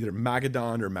either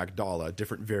Magadan or Magdala,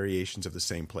 different variations of the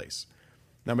same place.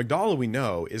 Now, Magdala, we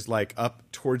know, is like up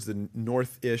towards the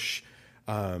north-ish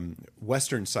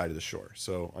western side of the shore.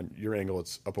 So on your angle,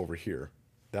 it's up over here,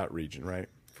 that region, right?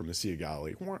 From the Sea of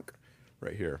Galilee,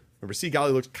 right here. Remember, Sea of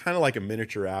Galilee looks kind of like a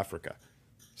miniature Africa,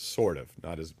 sort of.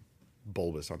 Not as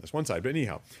bulbous on this one side, but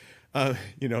anyhow,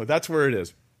 that's where it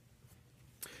is.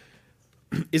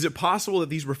 Is it possible that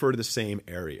these refer to the same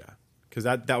area? Because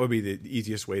that would be the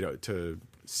easiest way to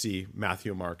see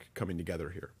Matthew and Mark coming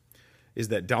together here. Is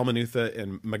that Dalmanutha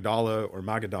and Magdala or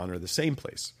Magadan are the same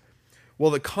place? Well,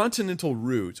 the continental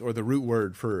root, or the root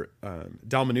word for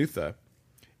Dalmanutha,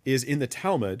 is in the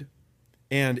Talmud,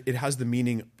 and it has the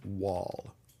meaning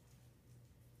wall.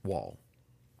 Wall.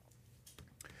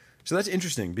 So that's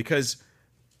interesting, because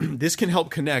this can help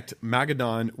connect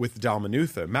Magadan with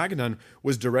Dalmanutha. Magadan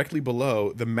was directly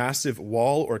below the massive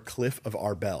wall or cliff of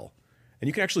Arbel. And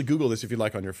you can actually Google this if you'd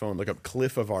like on your phone. Look up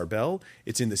Cliff of Arbel.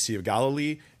 It's in the Sea of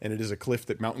Galilee, and it is a cliff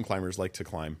that mountain climbers like to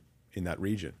climb in that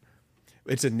region.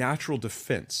 It's a natural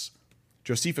defense.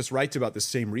 Josephus writes about the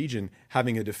same region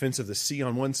having a defense of the sea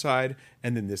on one side,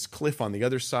 and then this cliff on the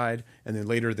other side, and then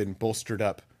later bolstered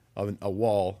up a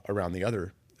wall around the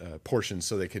other portions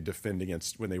so they could defend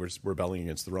against when they were rebelling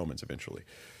against the Romans eventually.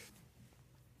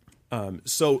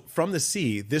 So from the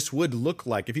sea, this would look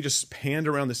like, if you just panned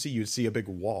around the sea, you'd see a big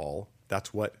wall.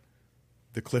 That's what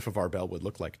the Cliff of Arbel would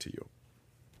look like to you.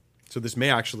 So this may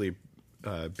actually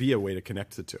be a way to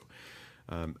connect the two,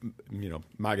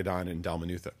 Magadan and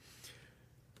Dalmanutha.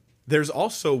 There's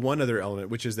also one other element,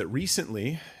 which is that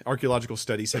recently archaeological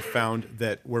studies have found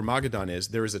that where Magadan is,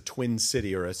 there is a twin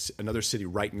city or another city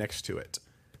right next to it,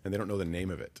 and they don't know the name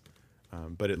of it.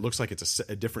 But it looks like it's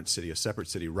a different city, a separate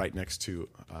city right next to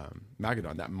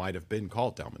Magadan. That might have been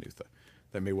called Dalmanutha.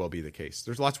 That may well be the case.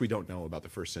 There's lots we don't know about the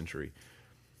first century.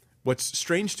 What's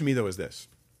strange to me, though, is this.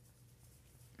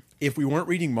 If we weren't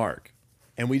reading Mark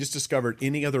and we just discovered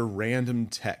any other random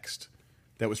text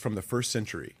that was from the first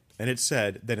century, and it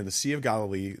said that in the Sea of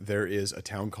Galilee there is a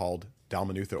town called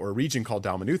Dalmanutha or a region called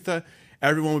Dalmanutha,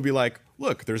 everyone would be like,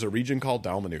 look, there's a region called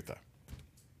Dalmanutha.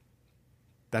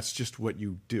 That's just what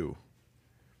you do.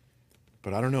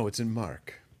 But I don't know, it's in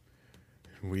Mark.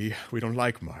 We don't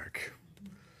like Mark.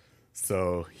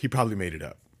 So he probably made it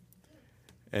up.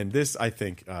 And this, I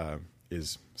think,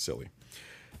 is silly.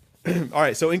 All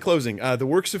right, so in closing, the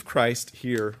works of Christ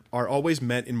here are always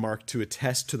meant in Mark to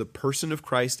attest to the person of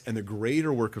Christ and the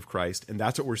greater work of Christ, and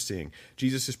that's what we're seeing.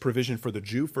 Jesus' provision for the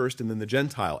Jew first and then the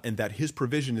Gentile, and that his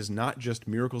provision is not just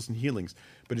miracles and healings,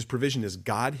 but his provision is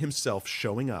God himself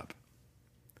showing up,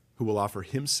 who will offer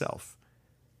himself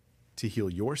to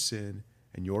heal your sin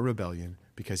and your rebellion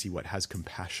because he has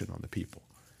compassion on the people.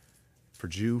 For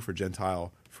Jew, for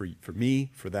Gentile, for me,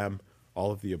 for them,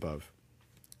 all of the above.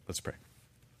 Let's pray.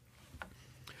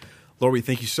 Lord, we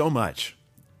thank you so much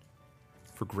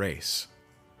for grace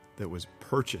that was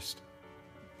purchased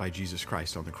by Jesus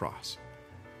Christ on the cross.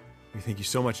 We thank you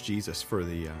so much, Jesus, for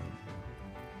the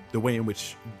way in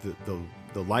which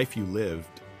the life you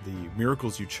lived, the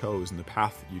miracles you chose, and the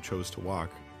path that you chose to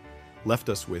walk left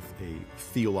us with a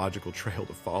theological trail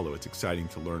to follow. It's exciting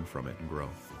to learn from it and grow.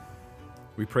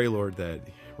 We pray, Lord, that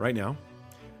right now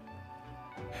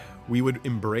we would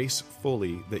embrace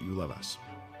fully that you love us.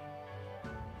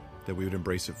 That we would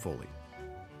embrace it fully,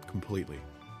 completely,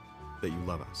 that you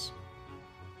love us.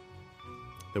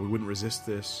 That we wouldn't resist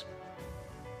this,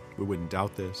 we wouldn't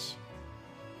doubt this,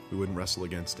 we wouldn't wrestle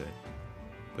against it,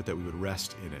 but that we would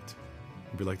rest in it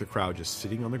and be like the crowd, just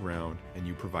sitting on the ground and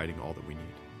you providing all that we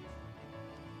need.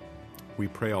 We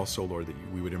pray also, Lord, that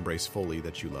we would embrace fully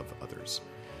that you love others,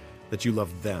 that you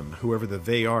love them, whoever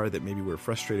they are that maybe we're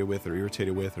frustrated with or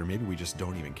irritated with, or maybe we just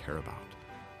don't even care about.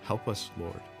 Help us,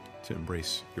 Lord, to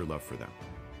embrace your love for them.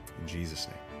 In Jesus'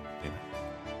 name, amen.